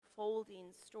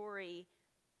unfolding story,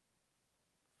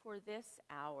 for this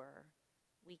hour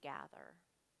we gather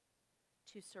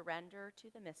to surrender to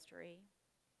the mystery,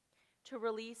 to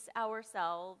release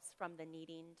ourselves from the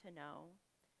needing to know,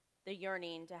 the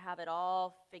yearning to have it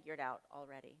all figured out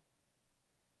already,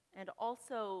 and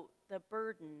also the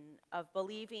burden of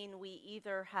believing we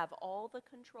either have all the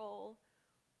control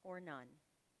or none.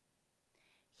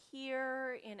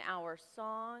 Here in our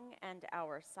song and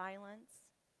our silence,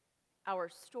 our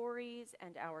stories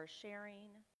and our sharing,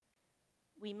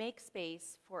 we make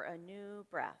space for a new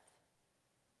breath,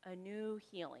 a new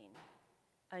healing,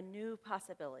 a new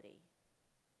possibility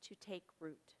to take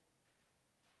root.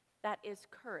 That is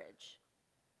courage,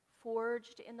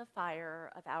 forged in the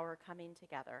fire of our coming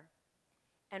together,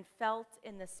 and felt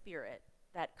in the spirit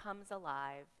that comes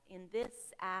alive in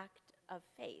this act of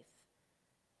faith,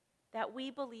 that we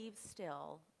believe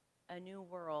still a new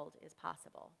world is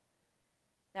possible,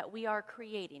 that we are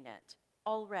creating it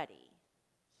already,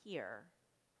 here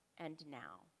and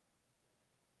now.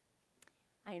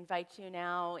 I invite you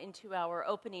now into our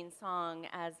opening song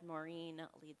as Maureen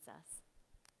leads us.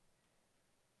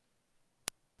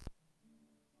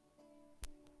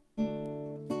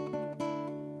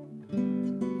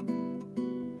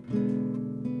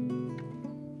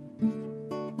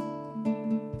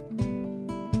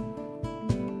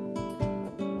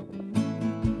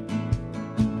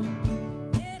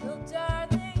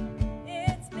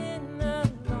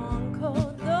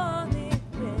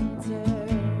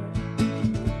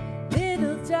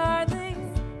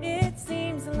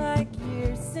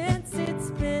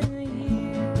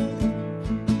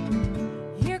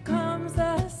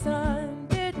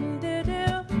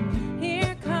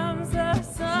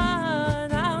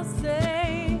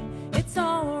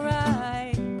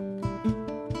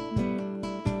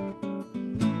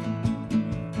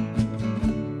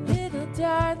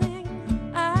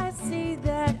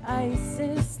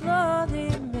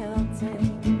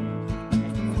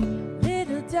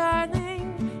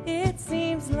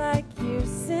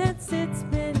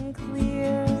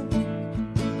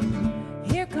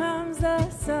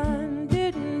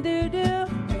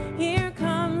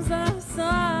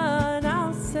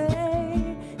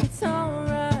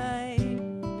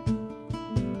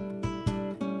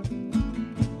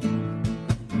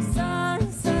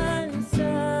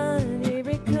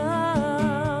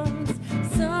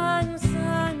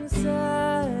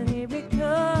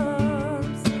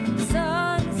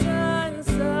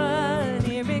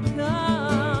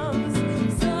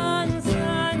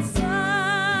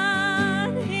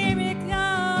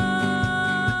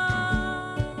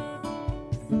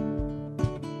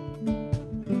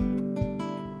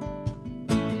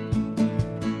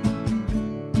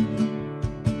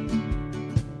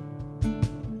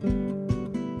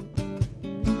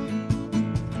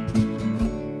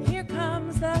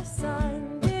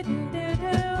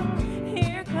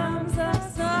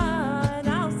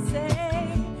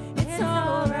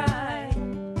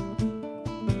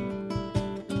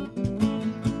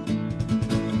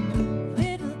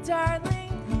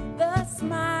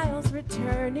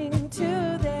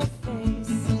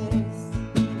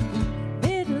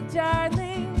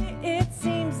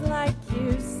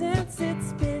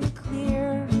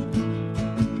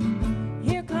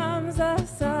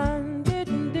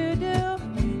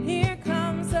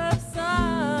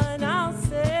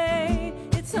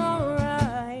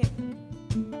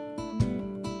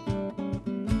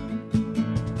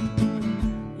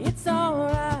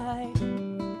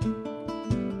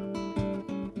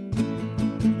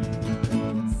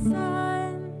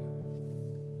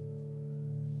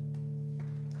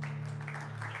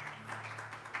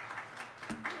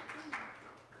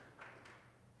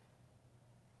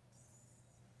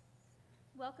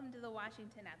 Welcome to the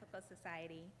Washington Ethical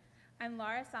Society. I'm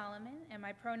Laura Solomon, and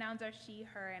my pronouns are she,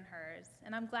 her, and hers.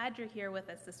 And I'm glad you're here with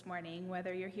us this morning,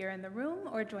 whether you're here in the room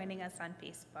or joining us on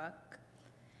Facebook.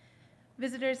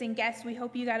 Visitors and guests, we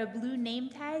hope you got a blue name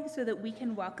tag so that we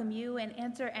can welcome you and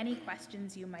answer any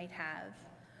questions you might have.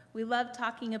 We love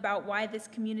talking about why this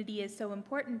community is so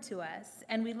important to us,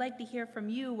 and we'd like to hear from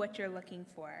you what you're looking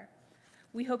for.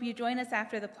 We hope you join us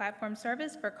after the platform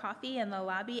service for coffee in the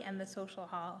lobby and the social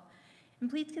hall. And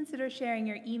please consider sharing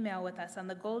your email with us on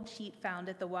the gold sheet found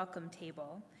at the welcome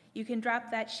table. You can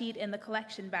drop that sheet in the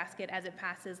collection basket as it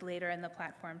passes later in the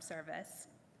platform service.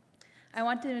 I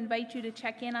want to invite you to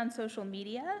check in on social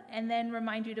media and then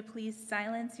remind you to please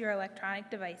silence your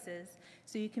electronic devices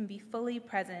so you can be fully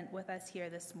present with us here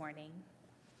this morning.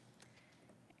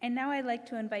 And now I'd like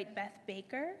to invite Beth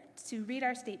Baker to read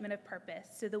our statement of purpose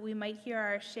so that we might hear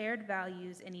our shared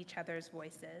values in each other's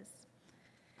voices.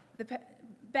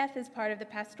 Beth is part of the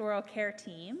pastoral care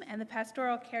team, and the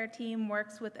pastoral care team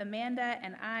works with Amanda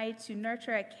and I to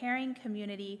nurture a caring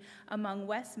community among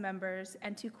WES members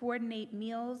and to coordinate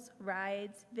meals,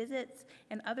 rides, visits,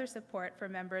 and other support for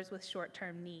members with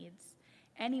short-term needs.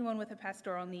 Anyone with a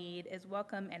pastoral need is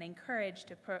welcome and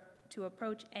encouraged to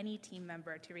approach any team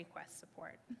member to request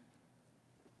support.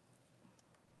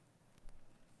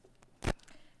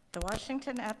 The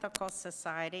Washington Ethical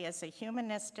Society is a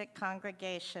humanistic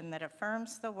congregation that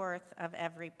affirms the worth of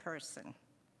every person.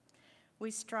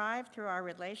 We strive through our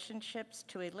relationships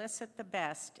to elicit the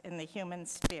best in the human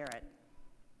spirit.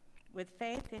 With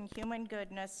faith in human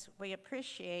goodness, we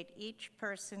appreciate each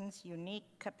person's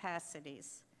unique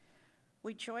capacities.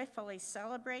 We joyfully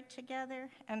celebrate together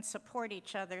and support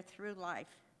each other through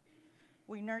life.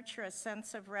 We nurture a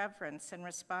sense of reverence and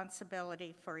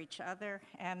responsibility for each other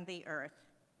and the earth.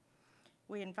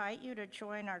 We invite you to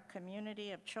join our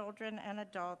community of children and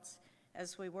adults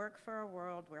as we work for a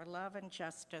world where love and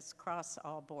justice cross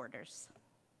all borders.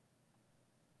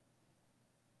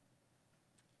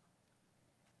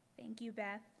 Thank you,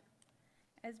 Beth.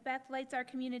 As Beth lights our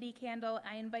community candle,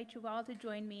 I invite you all to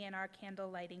join me in our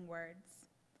candle lighting words.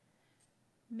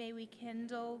 May we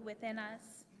kindle within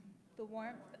us the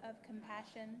warmth of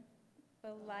compassion,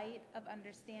 the light of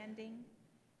understanding,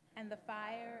 and the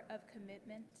fire of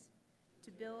commitment to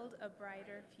build a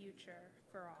brighter future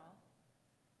for all.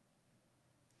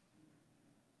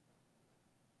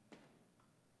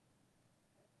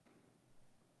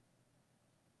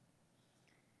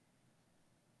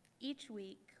 Each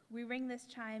week, we ring this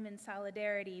chime in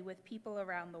solidarity with people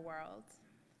around the world.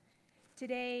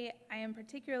 Today, I am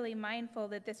particularly mindful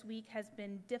that this week has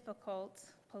been difficult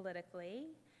politically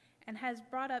and has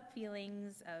brought up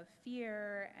feelings of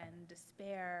fear and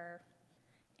despair,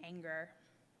 anger.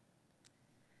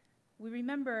 We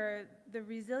remember the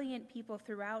resilient people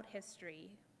throughout history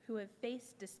who have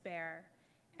faced despair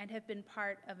and have been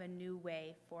part of a new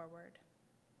way forward.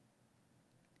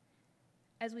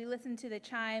 As we listen to the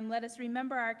chime, let us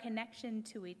remember our connection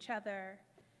to each other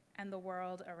and the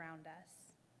world around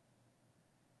us.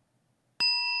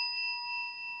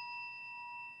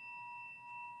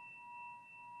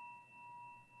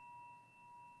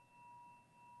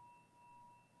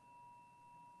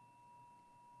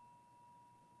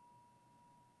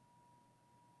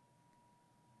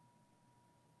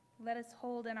 Let us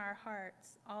hold in our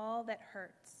hearts all that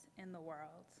hurts in the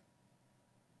world.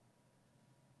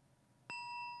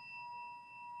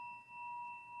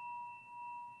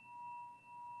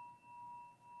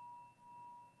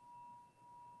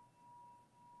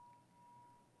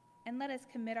 And let us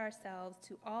commit ourselves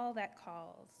to all that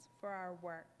calls for our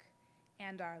work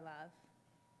and our love.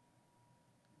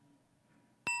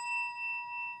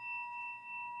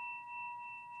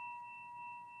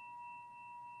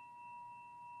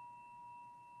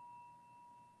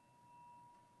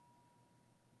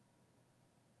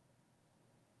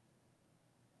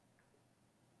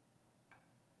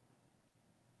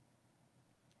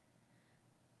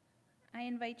 I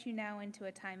invite you now into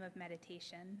a time of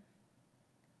meditation.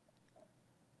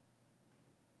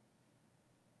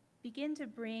 Begin to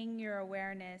bring your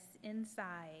awareness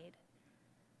inside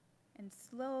and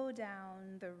slow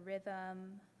down the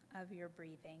rhythm of your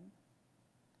breathing.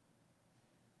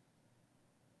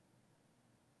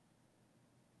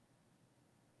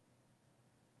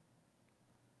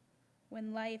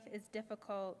 When life is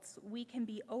difficult, we can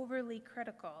be overly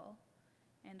critical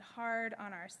and hard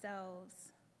on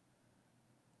ourselves.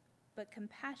 But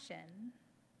compassion,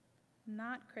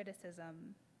 not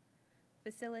criticism,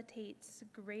 facilitates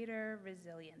greater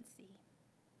resiliency.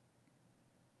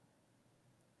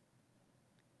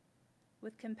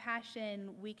 With compassion,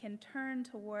 we can turn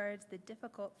towards the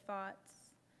difficult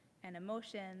thoughts and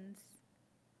emotions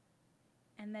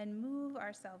and then move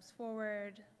ourselves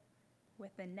forward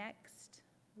with the next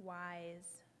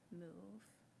wise move.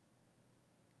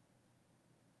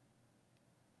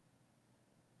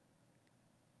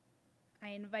 I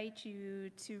invite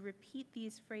you to repeat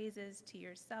these phrases to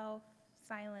yourself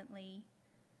silently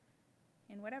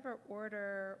in whatever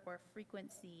order or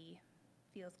frequency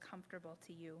feels comfortable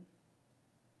to you.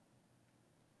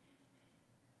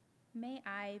 May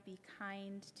I be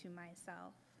kind to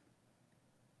myself.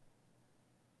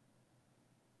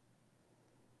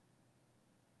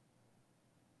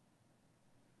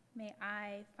 May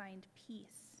I find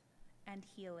peace and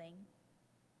healing.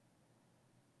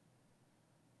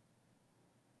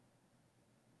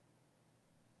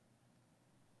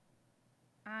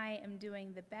 I am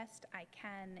doing the best I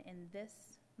can in this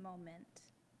moment.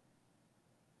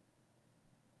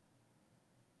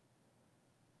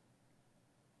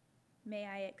 May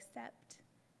I accept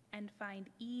and find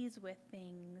ease with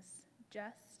things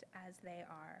just as they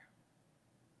are.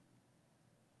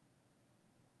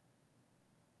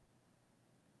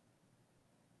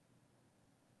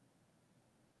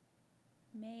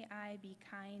 May I be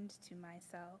kind to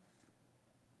myself.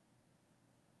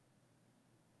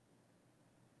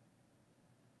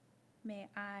 May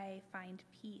I find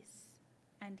peace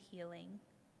and healing.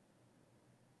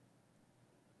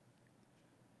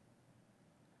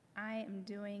 I am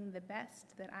doing the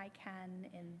best that I can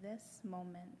in this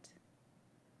moment.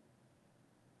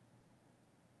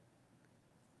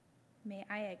 May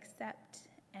I accept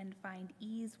and find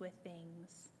ease with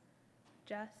things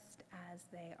just as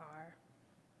they are.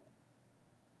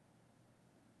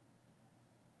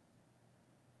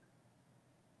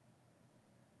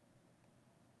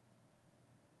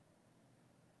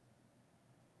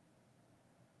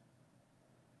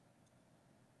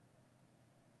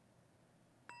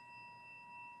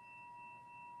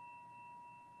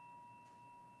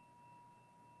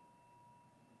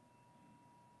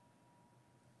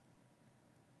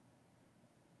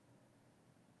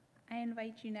 I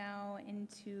invite you now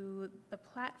into the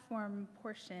platform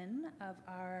portion of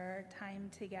our time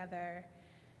together.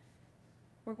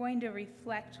 We're going to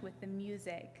reflect with the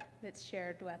music that's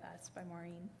shared with us by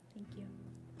Maureen. Thank you.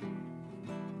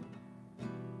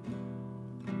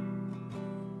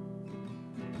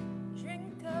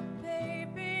 Drink up,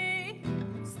 baby,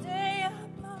 stay up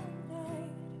all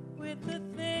night with the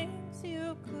things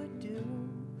you could do.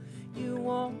 You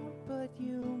won't, but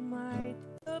you might.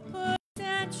 The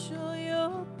potential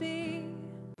you'll be,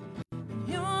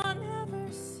 you'll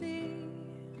never see.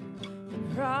 The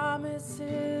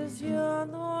promises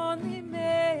you'll only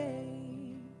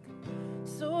make.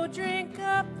 So drink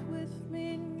up with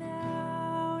me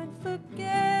now and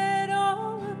forget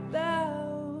all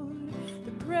about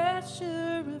the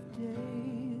pressure of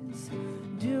days.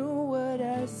 Do what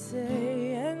I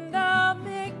say and I'll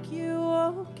make you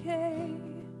okay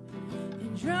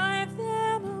and drive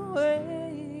them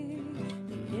away.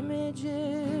 The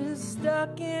images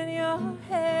stuck in your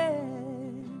head.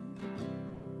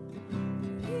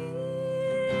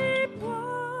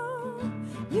 People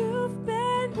you've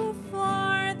been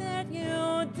before that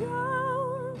you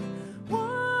don't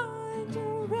want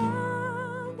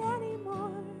around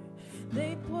anymore.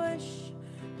 They push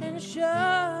and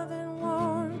shove and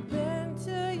won't bend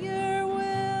to your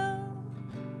will.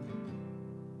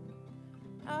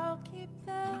 I'll keep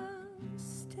them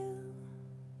still.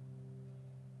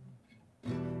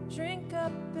 Drink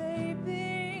up,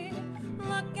 baby,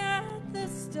 look at the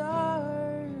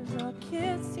stars. I'll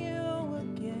kiss you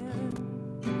again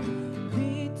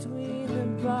between the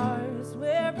bars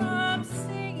where I'm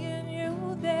seeing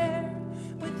you there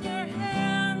with your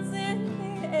hands in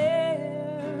the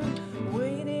air,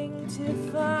 waiting to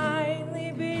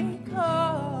finally be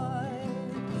caught.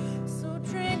 So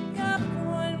drink up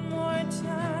one more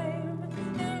time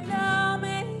and I'll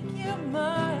make you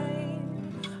mine.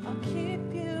 I'll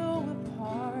keep you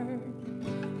apart,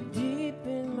 deep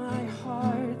in my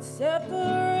heart,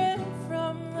 separate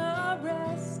from the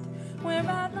rest, where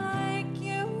I like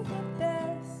you the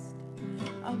best.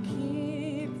 I'll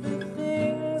keep the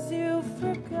things you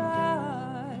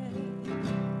forgot.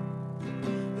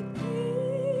 The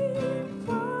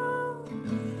people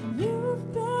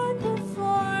you've been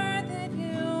before that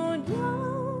you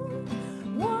don't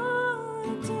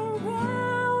want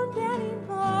around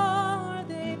anymore.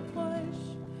 They push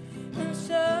and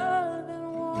shove and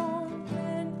won't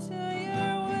bend to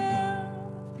your will.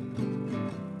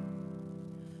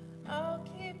 I'll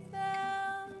keep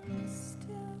them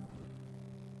still.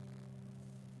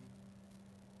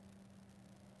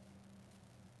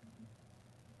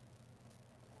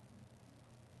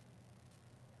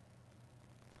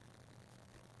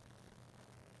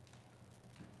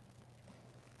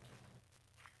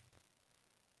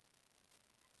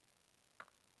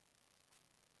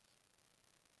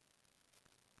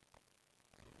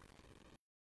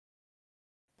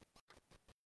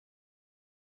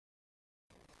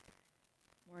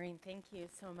 Maureen, thank you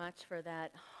so much for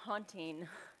that haunting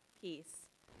piece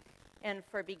and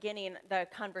for beginning the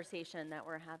conversation that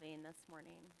we're having this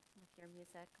morning with your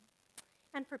music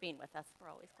and for being with us. We're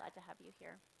always glad to have you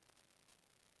here.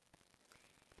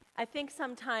 I think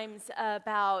sometimes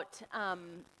about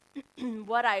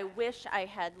what I wish I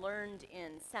had learned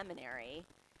in seminary.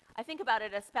 I think about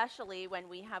it especially when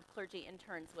we have clergy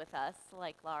interns with us,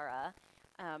 like Lara.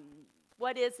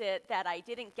 What is it that I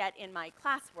didn't get in my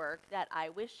classwork that I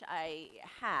wish I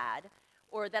had,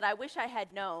 or that I wish I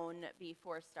had known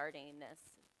before starting this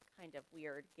kind of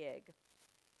weird gig?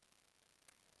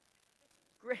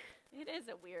 It is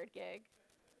a weird gig,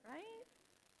 right?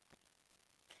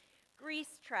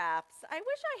 Grease traps. I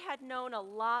wish I had known a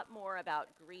lot more about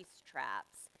grease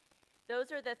traps.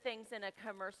 Those are the things in a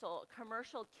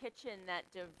commercial kitchen that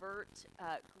divert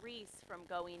grease from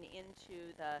going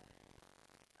into the,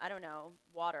 I don't know,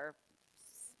 water,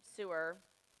 sewer.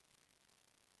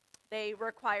 They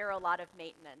require a lot of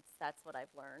maintenance. That's what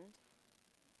I've learned.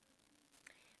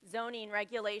 Zoning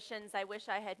regulations. I wish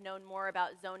I had known more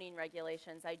about zoning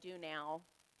regulations. I do now.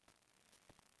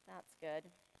 That's good.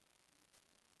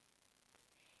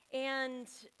 And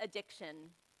addiction.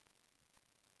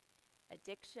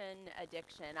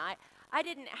 Addiction. I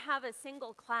didn't have a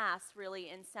single class really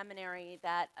in seminary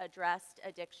that addressed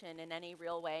addiction in any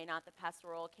real way, not the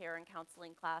pastoral care and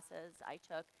counseling classes I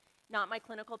took, not my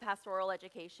clinical pastoral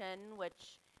education,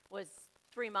 which was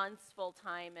 3 months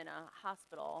full-time in a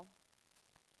hospital.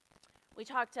 We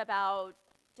talked about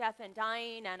death and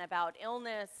dying and about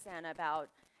illness and about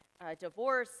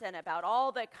divorce and about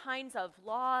all the kinds of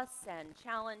loss and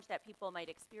challenge that people might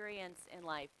experience in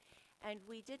life. And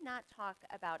we did not talk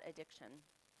about addiction.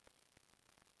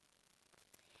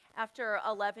 After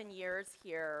 11 years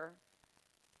here,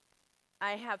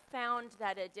 I have found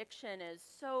that addiction is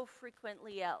so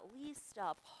frequently at least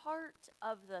a part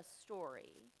of the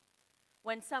story.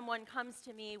 When someone comes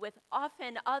to me with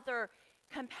often other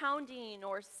compounding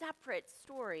or separate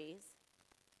stories,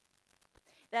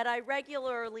 that I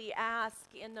regularly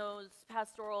ask in those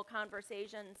pastoral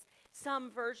conversations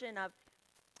some version of,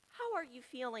 how are you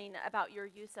feeling about your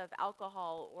use of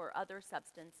alcohol or other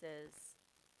substances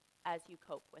as you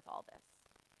cope with all this?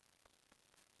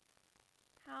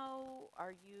 How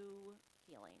are you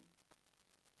feeling?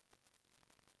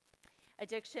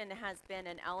 Addiction has been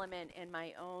an element in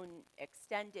my own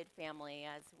extended family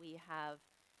as we have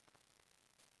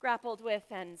grappled with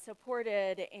and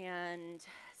supported and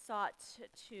sought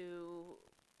to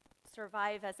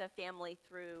survive as a family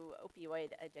through opioid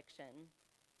addiction.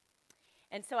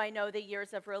 And so I know the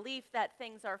years of relief that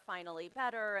things are finally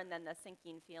better, and then the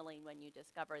sinking feeling when you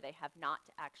discover they have not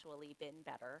actually been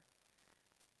better.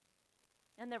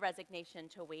 And the resignation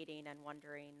to waiting and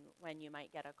wondering when you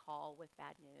might get a call with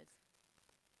bad news.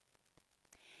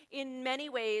 In many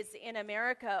ways, in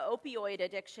America, opioid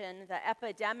addiction, the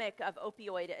epidemic of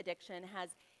opioid addiction, has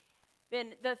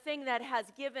been the thing that has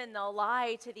given the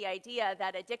lie to the idea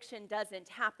that addiction doesn't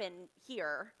happen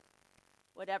here.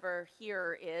 Whatever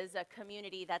here is, a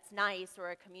community that's nice or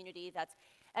a community that's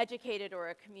educated or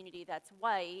a community that's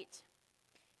white.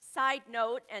 Side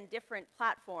note and different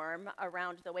platform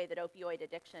around the way that opioid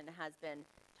addiction has been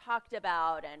talked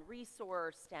about and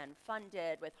resourced and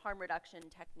funded with harm reduction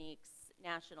techniques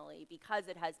nationally because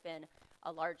it has been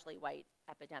a largely white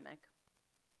epidemic.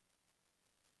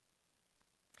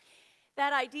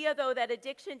 That idea, though, that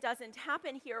addiction doesn't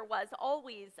happen here was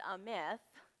always a myth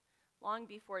long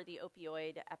before the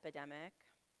opioid epidemic.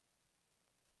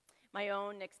 My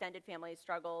own extended family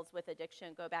struggles with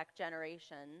addiction go back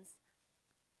generations.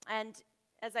 And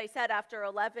as I said, after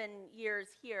 11 years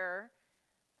here,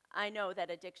 I know that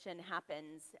addiction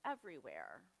happens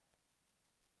everywhere.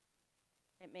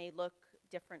 It may look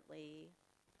differently,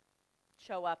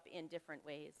 show up in different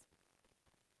ways.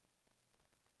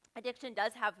 Addiction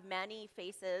does have many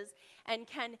faces and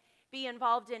can be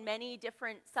involved in many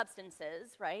different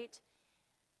substances, right?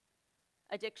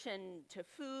 Addiction to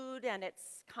food and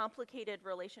its complicated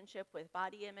relationship with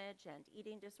body image and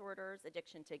eating disorders,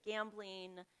 addiction to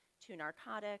gambling, to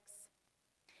narcotics.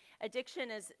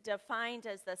 Addiction is defined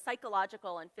as the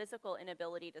psychological and physical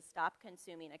inability to stop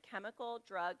consuming a chemical,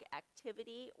 drug,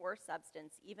 activity, or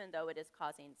substance, even though it is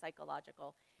causing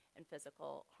psychological and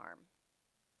physical harm.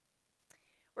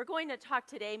 We're going to talk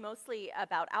today mostly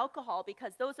about alcohol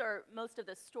because those are most of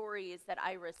the stories that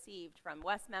I received from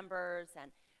WES members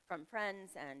and from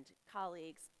friends and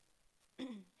colleagues.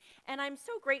 And I'm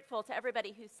so grateful to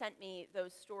everybody who sent me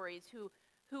those stories,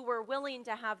 who were willing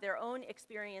to have their own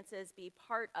experiences be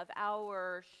part of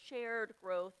our shared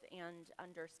growth and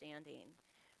understanding.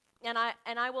 And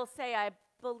I will say, I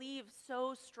believe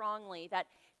so strongly that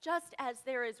just as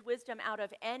there is wisdom out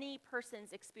of any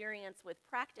person's experience with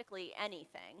practically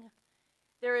anything,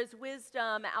 there is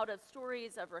wisdom out of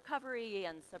stories of recovery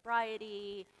and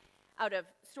sobriety, out of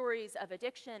stories of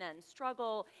addiction and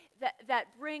struggle that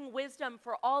bring wisdom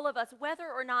for all of us, whether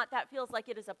or not that feels like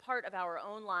it is a part of our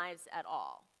own lives at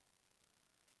all.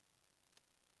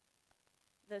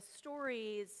 The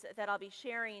stories that I'll be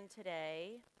sharing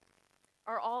today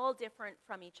are all different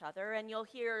from each other, and you'll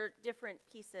hear different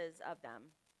pieces of them.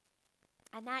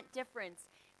 And that difference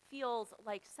feels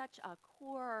like such a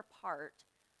core part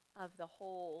of the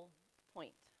whole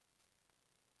point.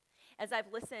 As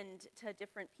I've listened to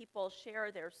different people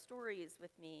share their stories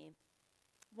with me,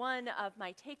 one of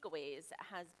my takeaways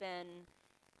has been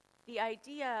the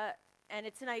idea, and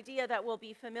it's an idea that will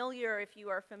be familiar if you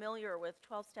are familiar with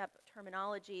 12-step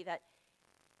terminology, that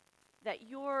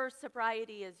your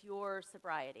sobriety is your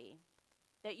sobriety,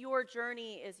 that your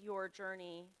journey is your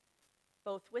journey,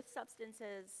 both with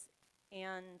substances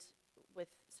and with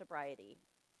sobriety,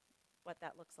 what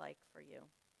that looks like for you.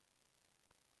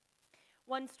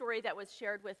 One story that was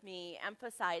shared with me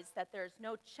emphasized that there's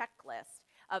no checklist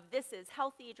of this is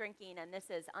healthy drinking and this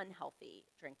is unhealthy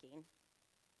drinking.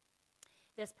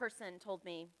 This person told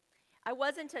me, I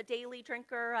wasn't a daily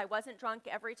drinker. I wasn't drunk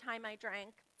every time I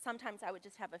drank. Sometimes I would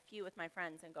just have a few with my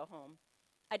friends and go home.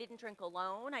 I didn't drink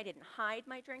alone. I didn't hide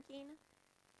my drinking.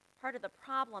 Part of the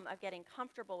problem of getting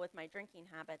comfortable with my drinking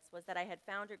habits was that I had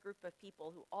found a group of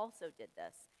people who also did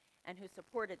this and who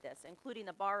supported this, including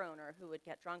the bar owner who would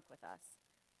get drunk with us.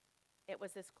 It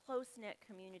was this close-knit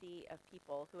community of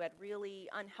people who had really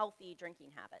unhealthy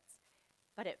drinking habits,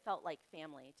 but it felt like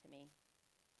family to me.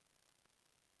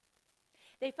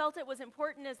 They felt it was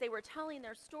important as they were telling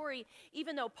their story,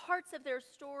 even though parts of their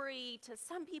story to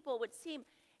some people would seem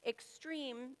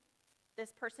extreme.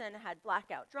 This person had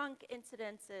blackout drunk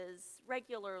incidences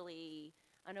regularly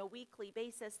on a weekly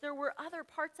basis. There were other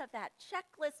parts of that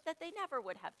checklist that they never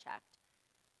would have checked.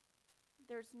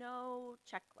 There's no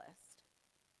checklist.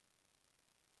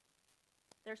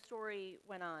 Their story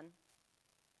went on.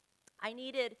 I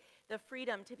needed the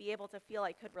freedom to be able to feel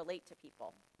I could relate to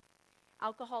people.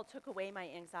 Alcohol took away my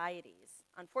anxieties.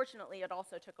 Unfortunately, it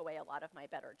also took away a lot of my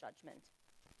better judgment.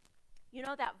 You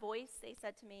know that voice, they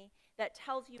said to me, that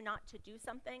tells you not to do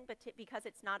something because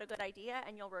it's not a good idea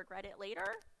and you'll regret it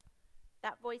later?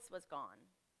 That voice was gone.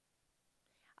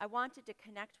 I wanted to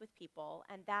connect with people,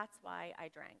 and that's why I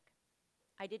drank.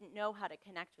 I didn't know how to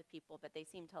connect with people, but they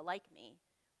seemed to like me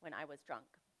when I was drunk.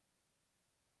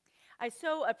 I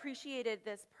so appreciated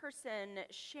this person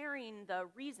sharing the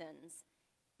reasons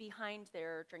behind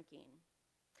their drinking,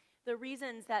 the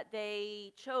reasons that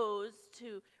they chose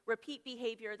to repeat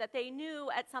behavior that they knew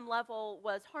at some level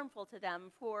was harmful to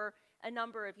them for a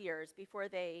number of years before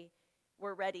they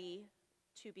were ready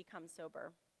to become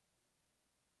sober.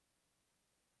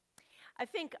 I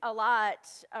think a lot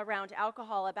around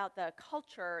alcohol about the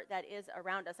culture that is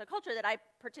around us, a culture that I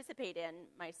participate in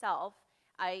myself.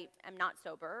 I am not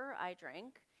sober, I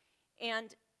drink,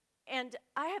 and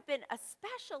I have been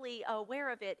especially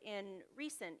aware of it in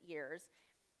recent years.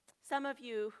 Some of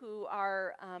you who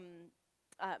are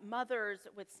mothers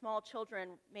with small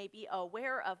children may be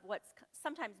aware of what's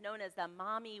sometimes known as the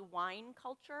mommy wine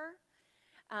culture.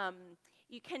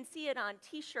 You can see it on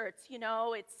T-shirts, you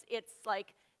know, it's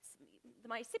like,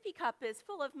 my sippy cup is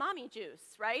full of mommy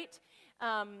juice, right?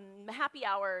 Happy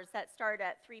hours that start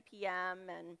at 3 p.m.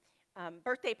 and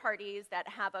birthday parties that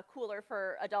have a cooler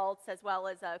for adults as well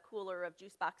as a cooler of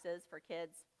juice boxes for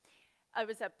kids. It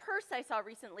was a purse I saw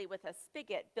recently with a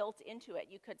spigot built into it.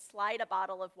 You could slide a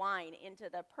bottle of wine into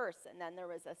the purse, and then there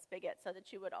was a spigot so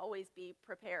that you would always be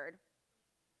prepared.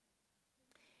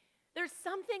 There's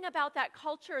something about that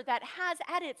culture that has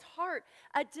at its heart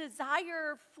a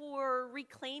desire for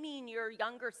reclaiming your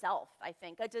younger self, I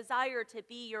think, a desire to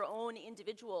be your own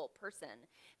individual person,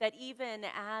 that even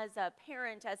as a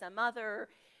parent, as a mother,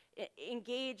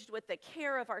 engaged with the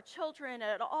care of our children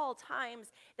at all times,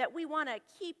 that we want to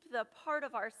keep the part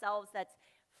of ourselves that's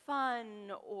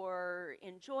fun or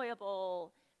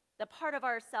enjoyable, the part of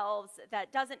ourselves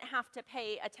that doesn't have to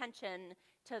pay attention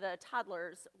to the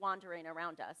toddlers wandering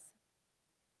around us.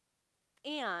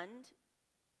 And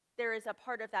there is a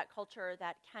part of that culture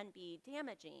that can be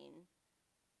damaging,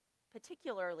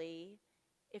 particularly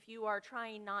if you are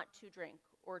trying not to drink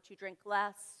or to drink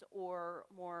less or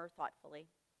more thoughtfully.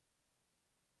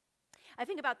 I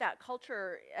think about that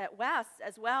culture at Wes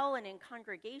as well, and in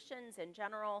congregations in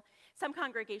general. Some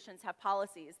congregations have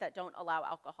policies that don't allow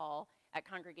alcohol at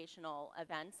congregational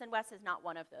events, and Wes is not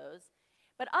one of those.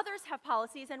 But others have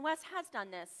policies, and Wes has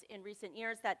done this in recent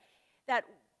years, that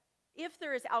if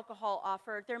there is alcohol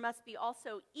offered, there must be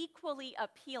also equally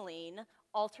appealing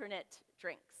alternate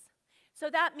drinks. So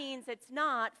that means it's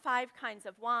not 5 kinds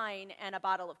of wine and a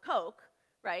bottle of Coke,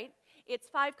 right? It's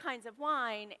 5 kinds of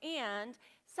wine and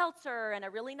seltzer and a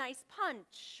really nice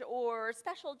punch or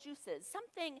special juices,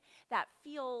 something that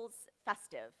feels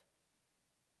festive.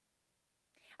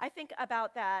 I think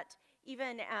about that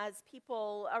even as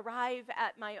people arrive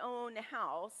at my own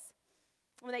house.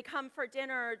 When they come for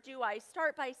dinner, do I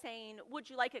start by saying, would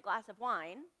you like a glass of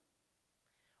wine?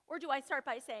 Or do I start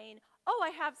by saying, oh, I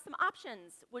have some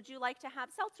options. Would you like to have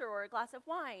seltzer or a glass of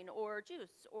wine or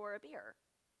juice or a beer?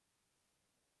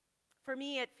 For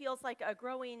me, it feels like a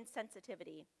growing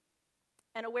sensitivity,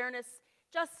 an awareness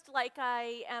Just like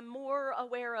I am more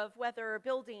aware of whether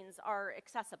buildings are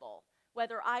accessible,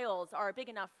 whether aisles are big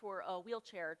enough for a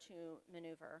wheelchair to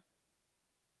maneuver,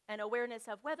 an awareness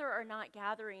of whether or not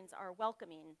gatherings are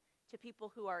welcoming to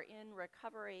people who are in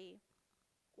recovery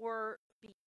or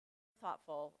be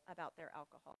thoughtful about their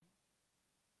alcohol.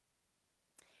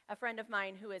 A friend of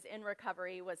mine who is in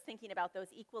recovery was thinking about those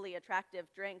equally attractive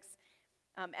drinks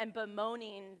and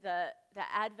bemoaning the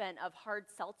advent of hard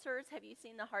seltzers. Have you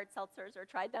seen the hard seltzers or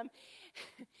tried them?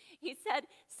 He said,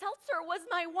 seltzer was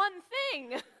my one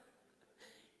thing.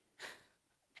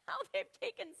 Now they've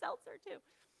taken seltzer too.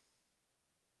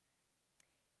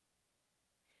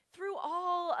 Through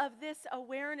all of this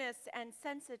awareness and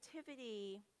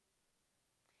sensitivity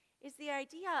is the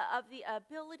idea of the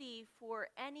ability for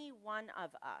any one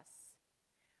of us,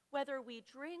 whether we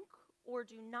drink or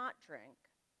do not drink,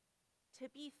 to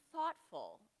be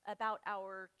thoughtful about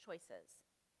our choices.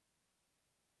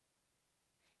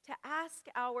 To ask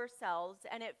ourselves,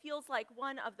 and it feels like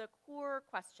one of the core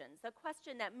questions, the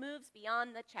question that moves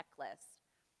beyond the checklist,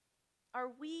 are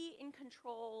we in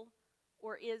control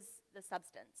or is the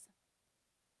substance?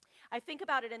 I think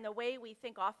about it in the way we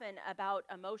think often about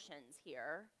emotions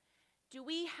here. Do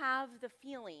we have the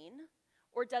feeling,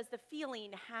 or does the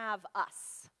feeling have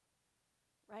us?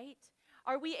 Right?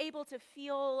 Are we able to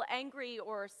feel angry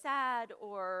or sad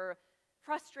or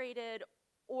frustrated,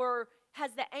 or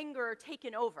has the anger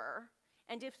taken over?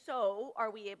 And if so,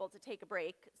 are we able to take a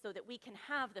break so that we can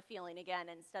have the feeling again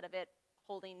instead of it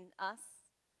holding us?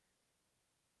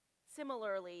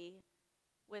 Similarly,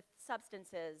 with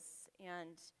substances,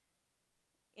 and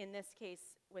in this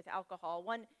case with alcohol,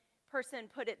 one person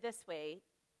put it this way: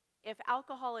 if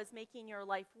alcohol is making your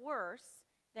life worse,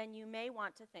 then you may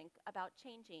want to think about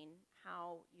changing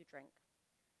how you drink.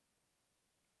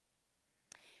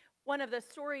 One of the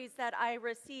stories that I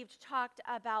received talked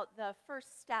about the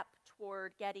first step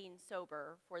toward getting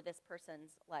sober for this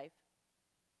person's life.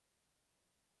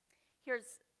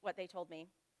 Here's what they told me.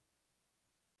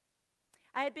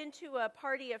 I had been to a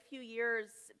party a few years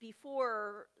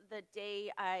before the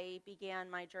day I began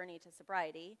my journey to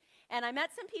sobriety, and I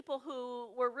met some people who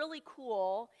were really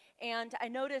cool, and I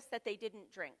noticed that they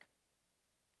didn't drink.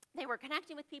 They were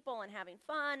connecting with people and having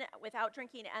fun without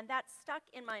drinking, and that stuck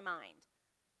in my mind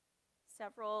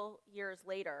several years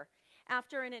later.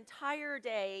 After an entire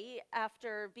day,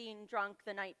 after being drunk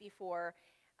the night before,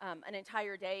 an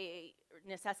entire day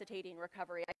necessitating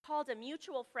recovery, I called a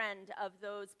mutual friend of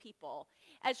those people.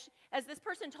 As this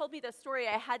person told me the story,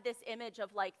 I had this image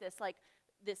of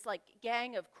this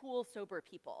gang of cool, sober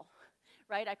people,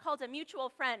 right? I called a mutual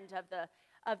friend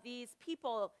of these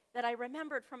people that I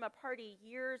remembered from a party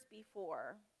years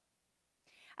before.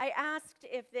 I asked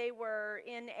if they were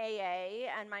in AA,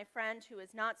 and my friend, who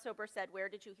is not sober, said, "Where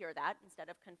did you hear that?" instead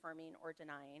of confirming or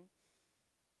denying.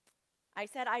 I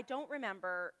said, "I don't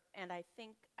remember, and I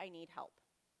think I need help."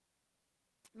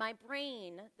 My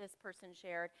brain, this person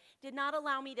shared, did not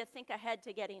allow me to think ahead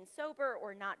to getting sober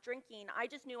or not drinking. I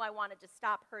just knew I wanted to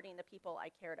stop hurting the people I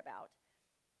cared about.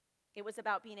 It was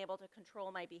about being able to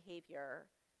control my behavior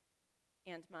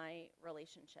and my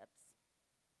relationships.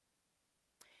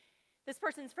 This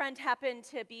person's friend happened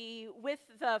to be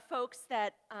with the folks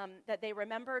that they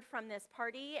remembered from this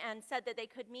party, and said that they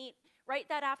could meet right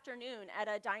that afternoon at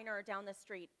a diner down the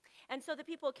street. And so the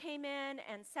people came in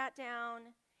and sat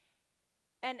down,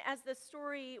 and as the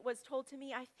story was told to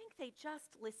me, I think they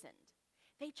just listened.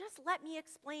 They just let me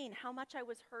explain how much I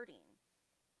was hurting.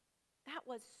 That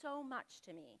was so much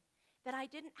to me that I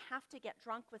didn't have to get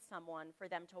drunk with someone for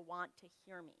them to want to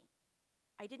hear me.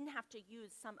 I didn't have to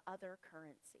use some other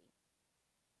currency.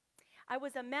 I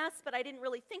was a mess, but I didn't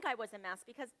really think I was a mess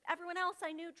because everyone else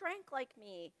I knew drank like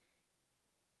me.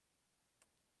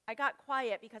 I got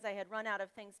quiet because I had run out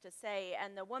of things to say,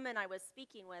 and the woman I was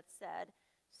speaking with said,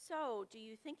 "So, do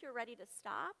you think you're ready to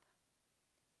stop?"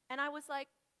 And I was like,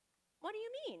 "What do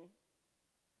you mean?"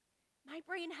 My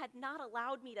brain had not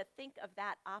allowed me to think of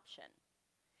that option.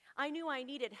 I knew I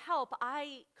needed help.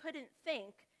 I couldn't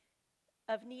think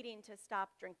of needing to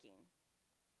stop drinking.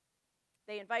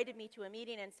 They invited me to a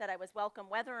meeting and said I was welcome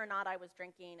whether or not I was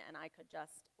drinking, and I could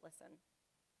just listen.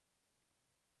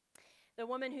 The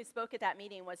woman who spoke at that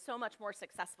meeting was so much more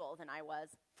successful than I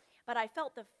was, but I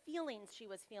felt the feelings she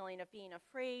was feeling of being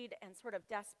afraid and sort of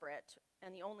desperate,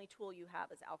 and the only tool you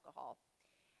have is alcohol.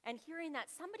 And hearing that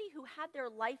somebody who had their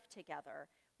life together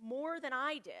more than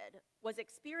I did was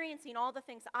experiencing all the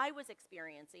things I was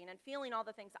experiencing and feeling all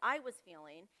the things I was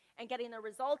feeling and getting the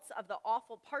results of the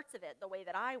awful parts of it the way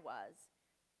that I was,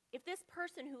 if this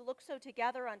person who looked so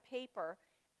together on paper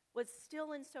was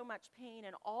still in so much pain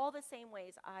in all the same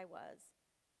ways I was,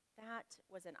 that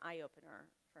was an eye-opener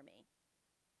for me.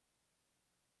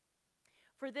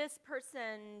 For this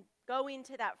person going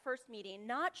to that first meeting,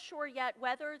 not sure yet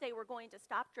whether they were going to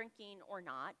stop drinking or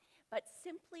not, but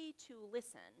simply to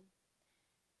listen,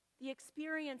 the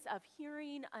experience of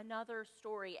hearing another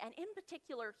story, and in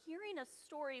particular, hearing a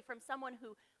story from someone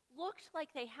who looked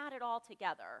like they had it all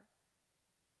together,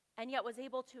 and yet was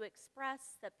able to express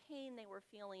the pain they were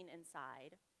feeling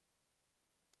inside,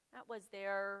 that was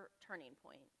their turning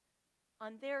point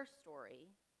on their story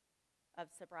of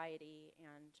sobriety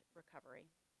and recovery.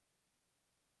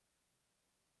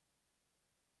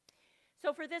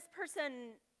 So for this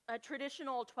person, a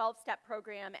traditional 12-step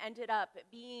program ended up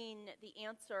being the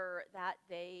answer that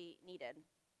they needed.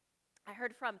 I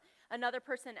heard from another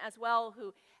person as well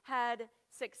who had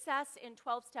success in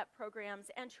 12-step programs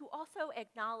and who also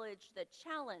acknowledged the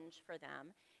challenge for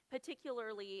them,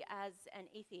 particularly as an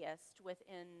atheist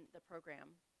within the program.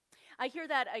 I hear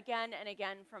that again and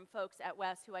again from folks at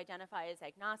West who identify as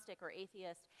agnostic or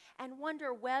atheist and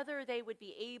wonder whether they would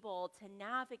be able to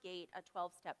navigate a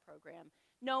 12-step program,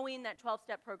 knowing that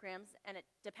 12-step programs, and it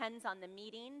depends on the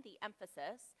meeting, the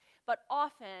emphasis, but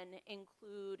often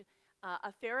include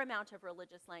a fair amount of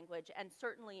religious language and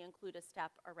certainly include a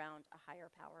step around a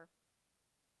higher power.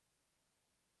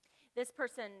 This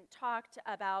person talked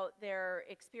about their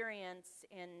experience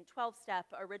in 12-step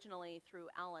originally through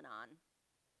Al-Anon,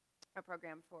 a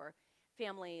program for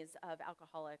families of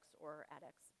alcoholics or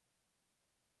addicts.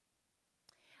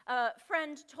 A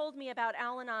friend told me about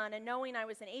Al-Anon, and knowing I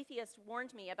was an atheist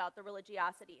warned me about the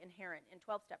religiosity inherent in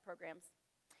 12-step programs.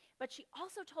 But she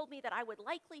also told me that I would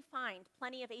likely find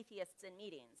plenty of atheists in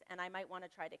meetings, and I might want to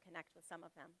try to connect with some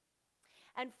of them.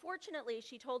 And fortunately,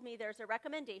 she told me there's a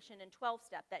recommendation in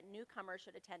 12-step that newcomers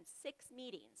should attend 6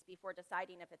 meetings before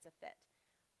deciding if it's a fit.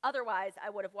 Otherwise, I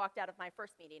would have walked out of my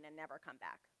first meeting and never come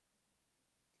back.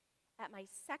 At my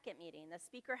second meeting, the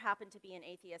speaker happened to be an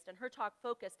atheist, and her talk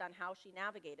focused on how she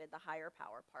navigated the higher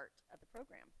power part of the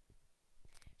program.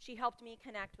 She helped me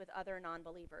connect with other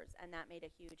non-believers, and that made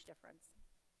a huge difference.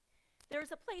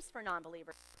 There's a place for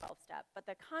non-believers in 12-step, but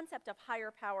the concept of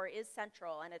higher power is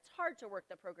central, and it's hard to work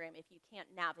the program if you can't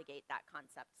navigate that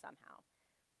concept somehow.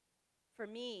 For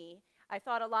me, I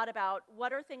thought a lot about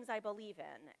what are things I believe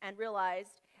in, and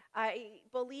realized I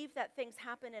believe that things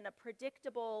happen in a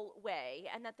predictable way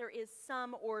and that there is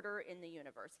some order in the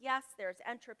universe. Yes, there's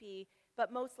entropy,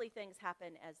 but mostly things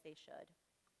happen as they should.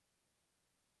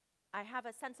 I have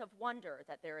a sense of wonder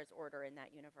that there is order in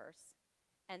that universe,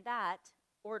 and that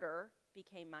order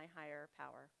became my higher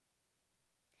power.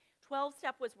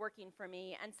 12-step was working for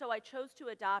me, and so I chose to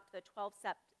adopt the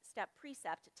 12-step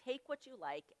precept, take what you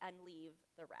like and leave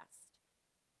the rest.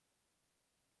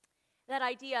 That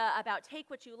idea about take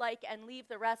what you like and leave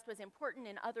the rest was important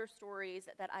in other stories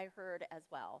that I heard as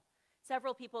well.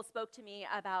 Several people spoke to me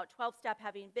about 12-step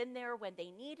having been there when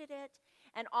they needed it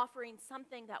and offering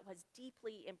something that was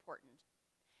deeply important.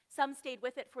 Some stayed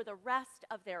with it for the rest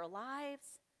of their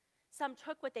lives. Some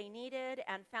took what they needed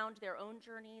and found their own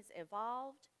journeys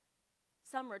evolved.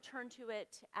 Some returned to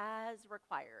it as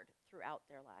required throughout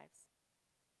their lives.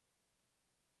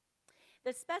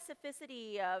 The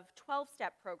specificity of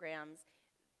 12-step programs,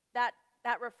 that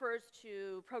refers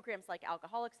to programs like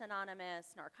Alcoholics Anonymous,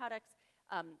 Narcotics,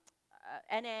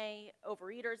 NA,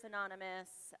 Overeaters Anonymous,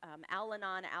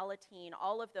 Al-Anon, Alateen,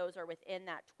 all of those are within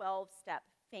that 12-step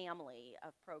family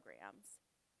of programs,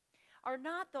 are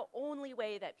not the only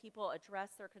way that people address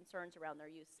their concerns around their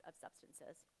use of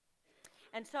substances.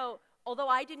 And so, although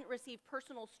I didn't receive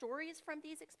personal stories from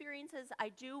these experiences, I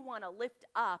do want to lift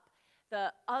up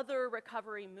the other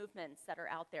recovery movements that are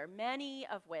out there, many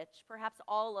of which, perhaps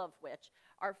all of which,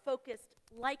 are focused,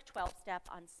 like 12-step,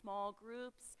 on small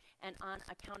groups and on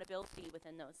accountability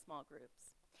within those small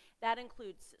groups. That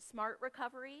includes SMART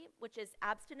recovery, which is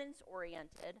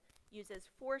abstinence-oriented, uses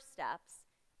 4 steps,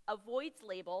 avoids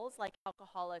labels like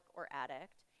alcoholic or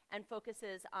addict, and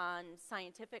focuses on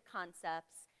scientific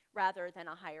concepts rather than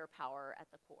a higher power at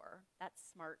the core. That's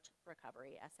SMART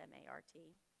recovery,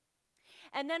 S-M-A-R-T.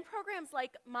 And then programs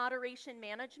like Moderation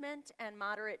Management and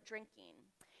Moderate Drinking.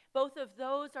 Both of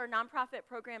those are nonprofit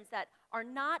programs that are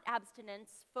not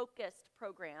abstinence-focused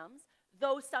programs,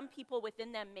 though some people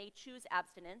within them may choose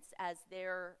abstinence as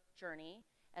their journey,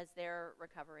 as their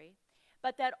recovery,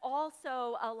 but that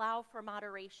also allow for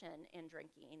moderation in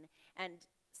drinking and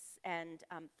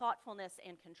thoughtfulness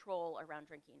and control around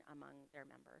drinking among their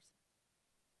members.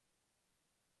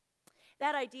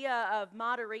 That idea of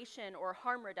moderation or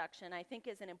harm reduction, I think,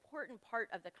 is an important part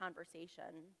of the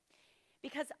conversation,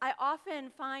 because I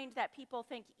often find that people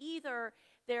think either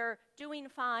they're doing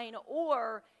fine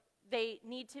or they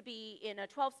need to be in a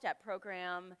 12-step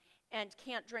program and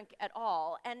can't drink at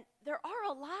all. And there are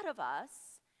a lot of us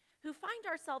who find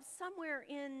ourselves somewhere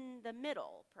in the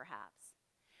middle, perhaps,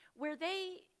 where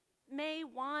they may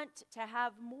want to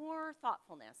have more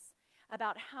thoughtfulness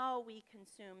about how we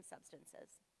consume substances.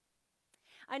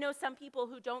 I know some people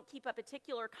who don't keep a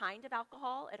particular kind of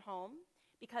alcohol at home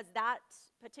because that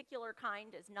particular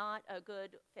kind is not a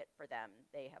good fit for them,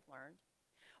 they have learned.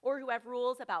 Or who have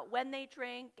rules about when they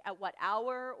drink, at what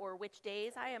hour, or which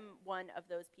days. I am one of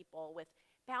those people with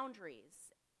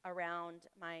boundaries around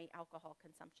my alcohol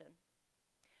consumption.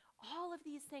 All of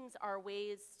these things are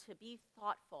ways to be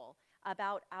thoughtful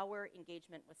about our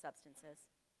engagement with substances.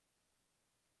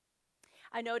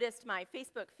 I noticed my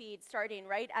Facebook feed starting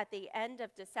right at the end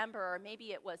of December, or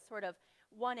maybe it was sort of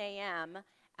 1 a.m.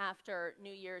 after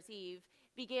New Year's Eve,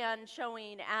 began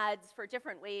showing ads for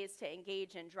different ways to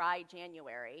engage in dry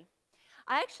January.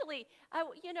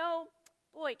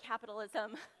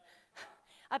 Capitalism.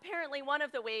 Apparently one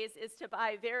of the ways is to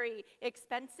buy very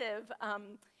expensive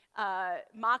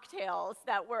mocktails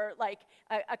that were like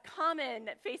a common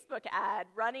Facebook ad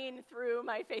running through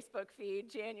my Facebook feed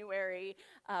January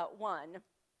 1.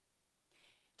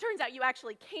 Turns out you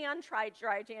actually can try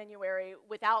dry January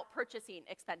without purchasing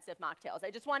expensive mocktails.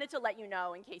 I just wanted to let you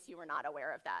know in case you were not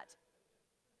aware of that.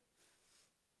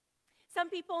 Some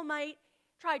people might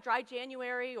try dry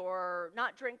January or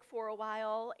not drink for a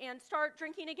while and start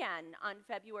drinking again on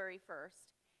February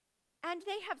 1st. And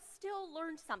they have still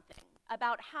learned something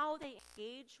about how they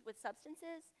engage with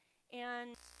substances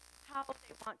and how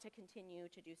they want to continue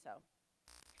to do so.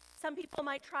 Some people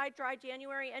might try dry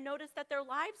January and notice that their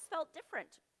lives felt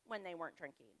different when they weren't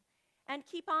drinking and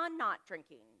keep on not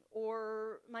drinking,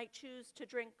 or might choose to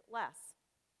drink less.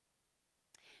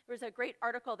 There was a great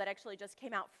article that actually just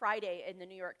came out Friday in the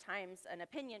New York Times, an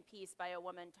opinion piece by a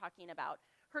woman talking about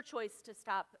her choice to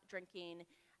stop drinking,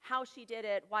 how she did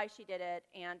it, why she did it,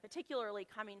 and particularly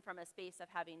coming from a space of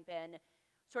having been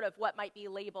sort of what might be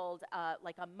labeled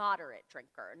like a moderate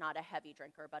drinker, not a heavy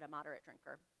drinker, but a moderate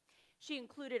drinker. She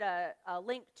included a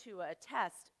link to a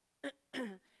test,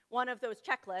 one of those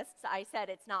checklists I said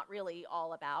it's not really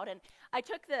all about. And I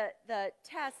took the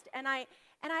test, and I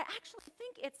actually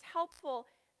think it's helpful,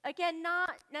 again,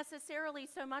 not necessarily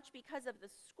so much because of the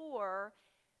score,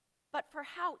 but for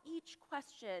how each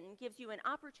question gives you an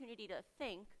opportunity to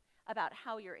think about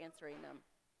how you're answering them.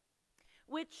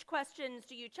 Which questions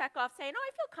do you check off saying, oh,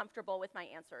 I feel comfortable with my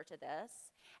answer to this?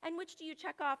 And which do you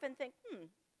check off and think,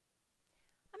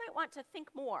 I might want to think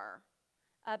more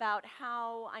about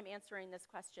how I'm answering this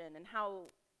question and how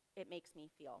it makes me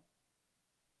feel.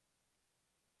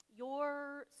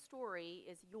 Your story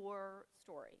is your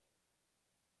story.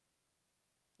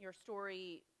 Your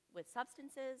story with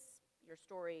substances, your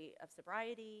story of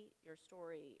sobriety, your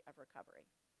story of recovery.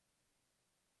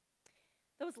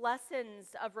 Those lessons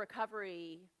of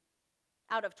recovery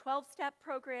out of 12-step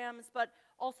programs, but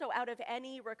also out of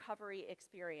any recovery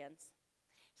experience,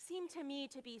 seem to me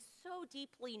to be so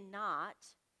deeply not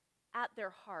at their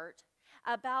heart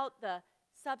about the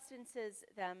substances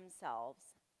themselves,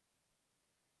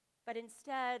 but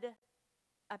instead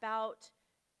about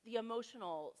the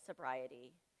emotional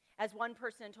sobriety. As one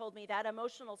person told me, that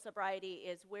emotional sobriety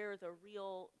is where the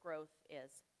real growth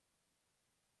is.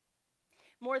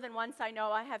 More than once, I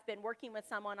know I have been working with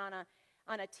someone on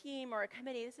a team or a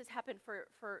committee. This has happened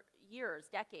for years,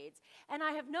 decades. And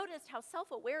I have noticed how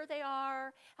self-aware they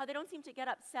are, how they don't seem to get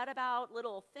upset about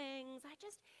little things. I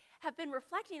just have been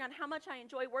reflecting on how much I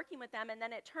enjoy working with them, and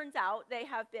then it turns out they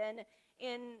have been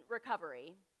in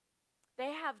recovery.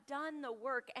 They have done the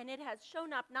work, and it has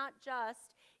shown up not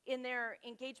just in their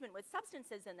engagement with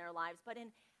substances in their lives, but in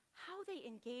how they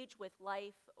engage with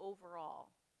life overall,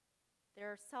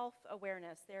 their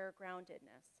self-awareness, their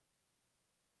groundedness.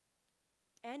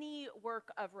 Any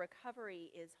work of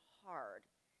recovery is hard,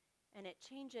 and it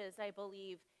changes, I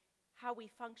believe, how we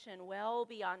function well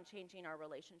beyond changing our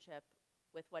relationship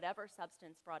with whatever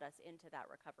substance brought us into that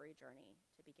recovery journey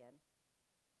to begin.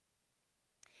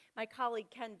 My colleague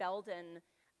Ken Belden,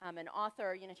 an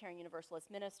author, Unitarian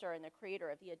Universalist minister, and the creator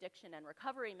of the Addiction and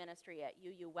Recovery Ministry at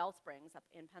UU Wellsprings up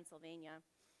in Pennsylvania,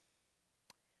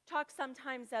 talks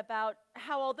sometimes about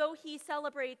how although he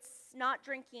celebrates not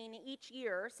drinking each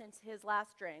year since his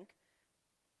last drink,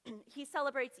 he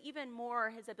celebrates even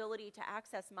more his ability to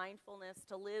access mindfulness,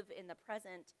 to live in the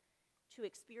present, to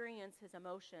experience his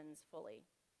emotions fully.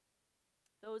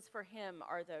 Those for him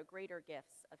are the greater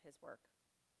gifts of his work.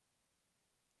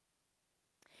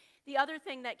 The other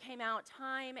thing that came out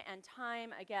time and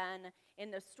time again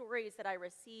in the stories that I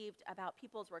received about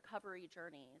people's recovery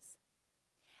journeys,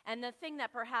 and the thing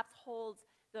that perhaps holds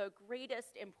the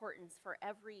greatest importance for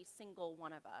every single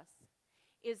one of us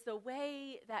is the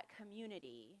way that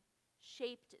community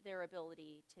shaped their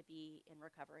ability to be in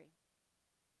recovery.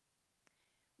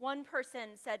 One person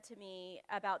said to me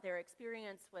about their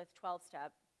experience with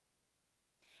 12-step,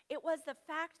 "It was the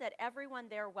fact that everyone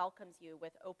there welcomes you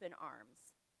with open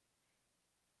arms."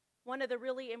 One of the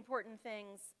really important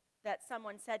things that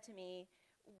someone said to me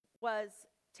was,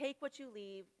 "Take what you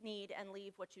need and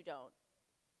leave what you don't."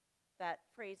 That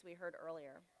phrase we heard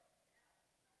earlier.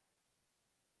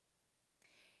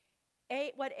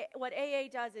 What AA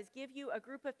does is give you a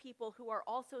group of people who are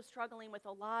also struggling with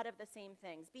a lot of the same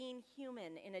things, being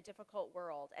human in a difficult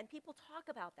world. And people talk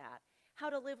about that, how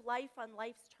to live life on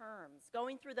life's terms.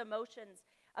 Going through the motions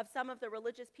of some of the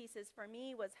religious pieces for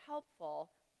me was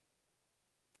helpful,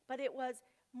 but it was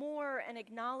more an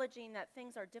acknowledging that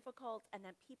things are difficult and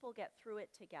that people get through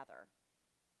it together,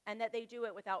 and that they do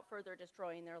it without further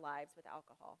destroying their lives with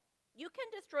alcohol. You can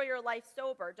destroy your life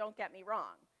sober, don't get me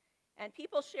wrong. And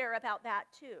people share about that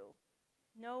too.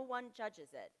 No one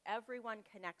judges it. Everyone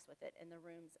connects with it in the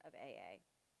rooms of AA.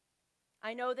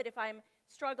 I know that if I'm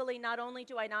struggling, not only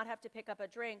do I not have to pick up a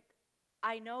drink,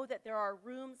 I know that there are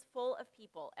rooms full of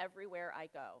people everywhere I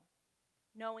go,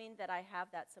 knowing that I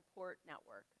have that support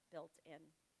network built in.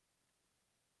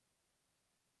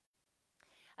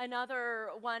 Another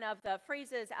one of the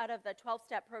phrases out of the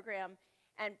 12-step program,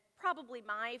 and probably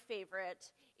my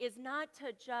favorite, is not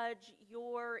to judge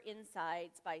your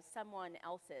insides by someone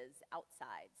else's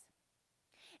outsides.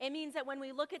 It means that when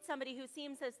we look at somebody who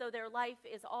seems as though their life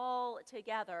is all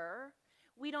together,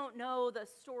 we don't know the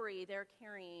story they're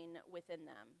carrying within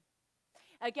them.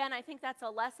 Again, I think that's a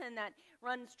lesson that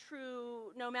runs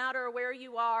true no matter where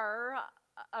you are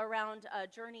around a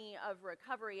journey of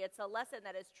recovery. It's a lesson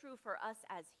that is true for us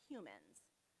as humans.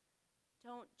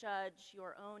 Don't judge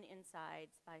your own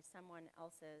insides by someone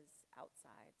else's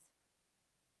outsides.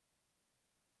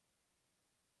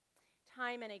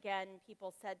 Time and again,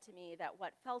 people said to me that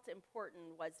what felt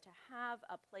important was to have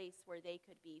a place where they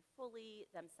could be fully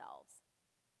themselves,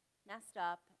 messed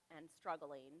up and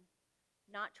struggling,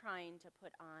 not trying to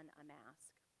put on a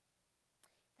mask.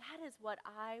 That is what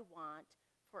I want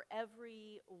for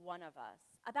every one of us,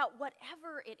 about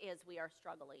whatever it is we are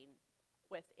struggling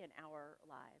with in our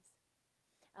lives.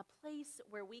 A place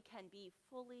where we can be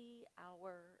fully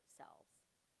ourselves,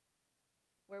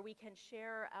 where we can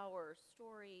share our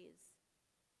stories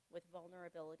with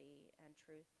vulnerability and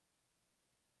truth.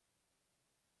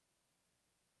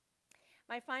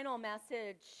 My final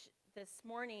message this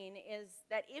morning is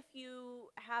that if you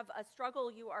have a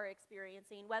struggle you are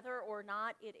experiencing, whether or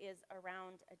not it is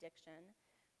around addiction,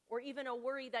 or even a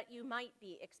worry that you might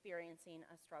be experiencing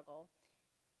a struggle,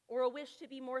 or a wish to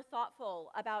be more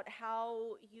thoughtful about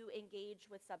how you engage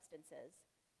with substances,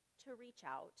 to reach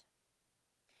out.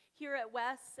 Here at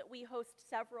Wes, we host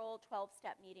several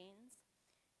 12-step meetings.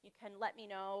 You can let me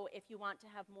know if you want to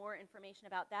have more information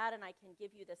about that, and I can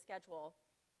give you the schedule.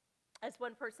 As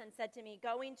one person said to me,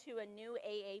 going to a new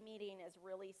AA meeting is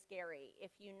really scary.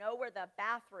 If you know where the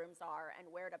bathrooms are and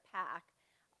where to pack,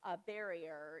 a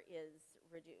barrier is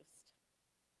reduced.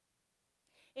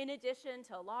 In addition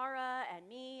to Laura and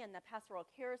me and the Pastoral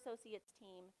Care Associates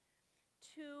team,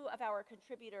 two of our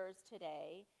contributors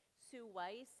today, Sue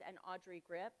Weiss and Audrey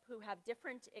Grip, who have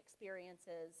different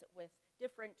experiences with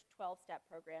different 12-step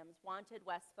programs, wanted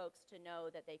Wes folks to know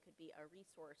that they could be a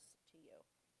resource to you.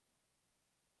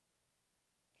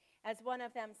 As one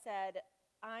of them said,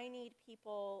 I need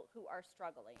people who are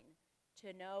struggling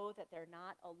to know that they're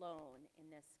not alone in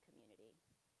this community.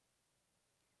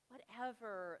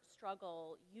 Whatever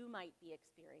struggle you might be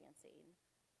experiencing,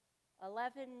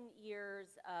 11 years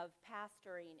of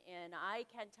pastoring in, I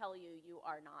can tell you, you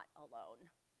are not alone.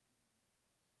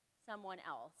 Someone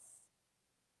else,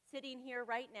 sitting here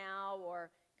right now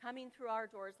or coming through our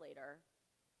doors later,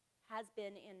 has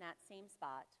been in that same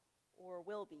spot or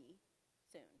will be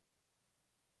soon.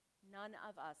 None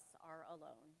of us are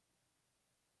alone,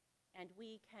 and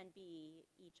we can be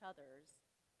each other's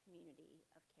community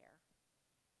of care.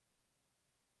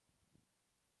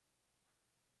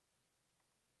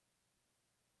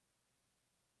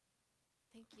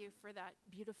 Thank you for that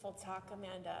beautiful talk,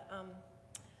 Amanda.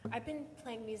 I've been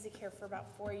playing music here for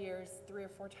about 4 years, 3 or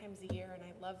 4 times a year, and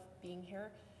I love being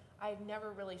here. I've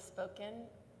never really spoken,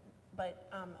 but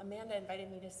Amanda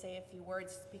invited me to say a few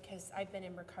words because I've been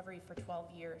in recovery for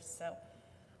 12 years, so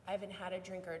I haven't had a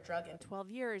drink or a drug in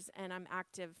 12 years, and I'm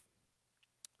actively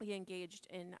engaged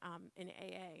in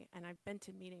AA, and I've been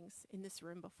to meetings in this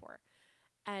room before.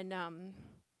 And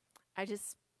I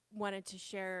just wanted to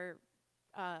share,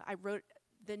 I wrote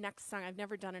the next song, I've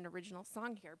never done an original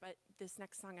song here, but this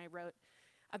next song I wrote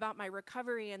about my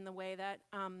recovery and the way that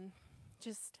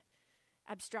just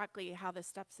abstractly how the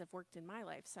steps have worked in my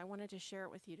life. So I wanted to share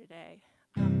it with you today.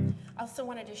 I also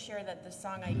wanted to share that the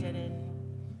song I did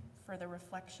for the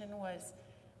reflection was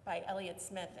by Elliott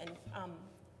Smith, and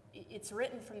it's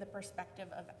written from the perspective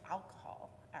of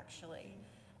alcohol, actually.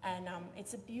 And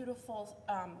it's a beautiful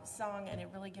song, and it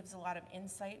really gives a lot of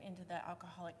insight into the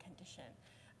alcoholic condition.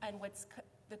 And what's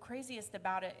the craziest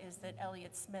about it is that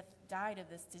Elliott Smith died of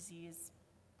this disease,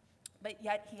 but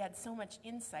yet he had so much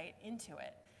insight into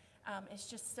it. It's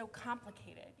just so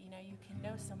complicated. You know, you can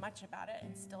know so much about it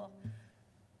and still,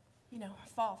 you know,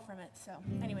 fall from it. So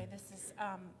anyway, this is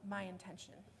my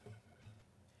intention.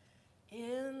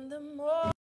 In the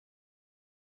morning,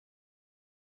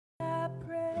 I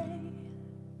pray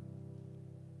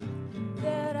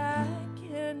that I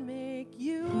can make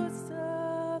use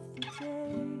of the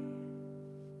day,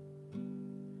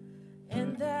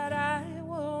 and that I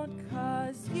won't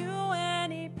cause you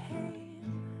any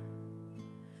pain.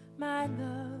 My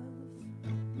love,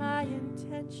 my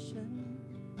intention.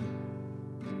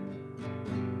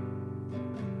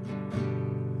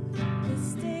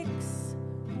 Mistakes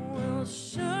will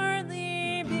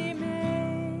surely be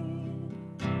made.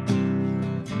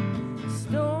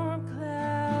 Storm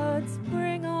clouds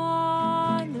bring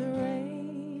on the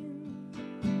rain,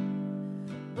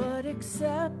 but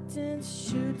acceptance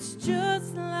shoots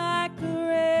just like a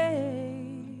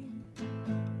ray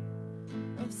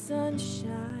of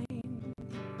sunshine.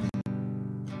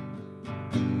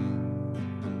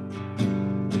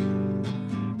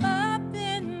 Up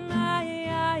in my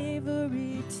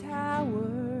ivory tower,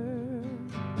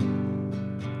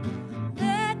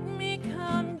 let me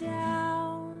come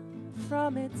down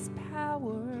from its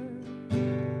power.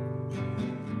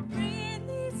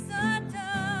 Release a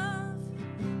dove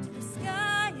to the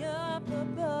sky up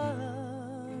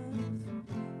above,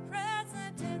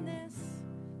 present in this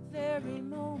very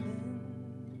moment.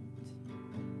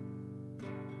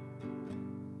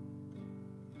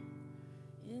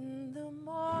 In the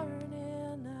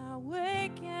morning I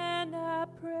wake and I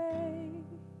pray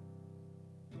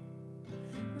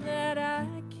that I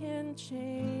can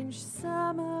change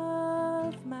some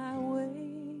of my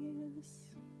ways,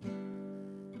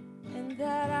 and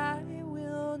that I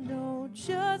will know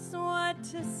just what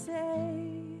to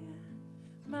say.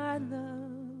 My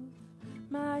love,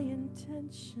 my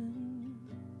intention.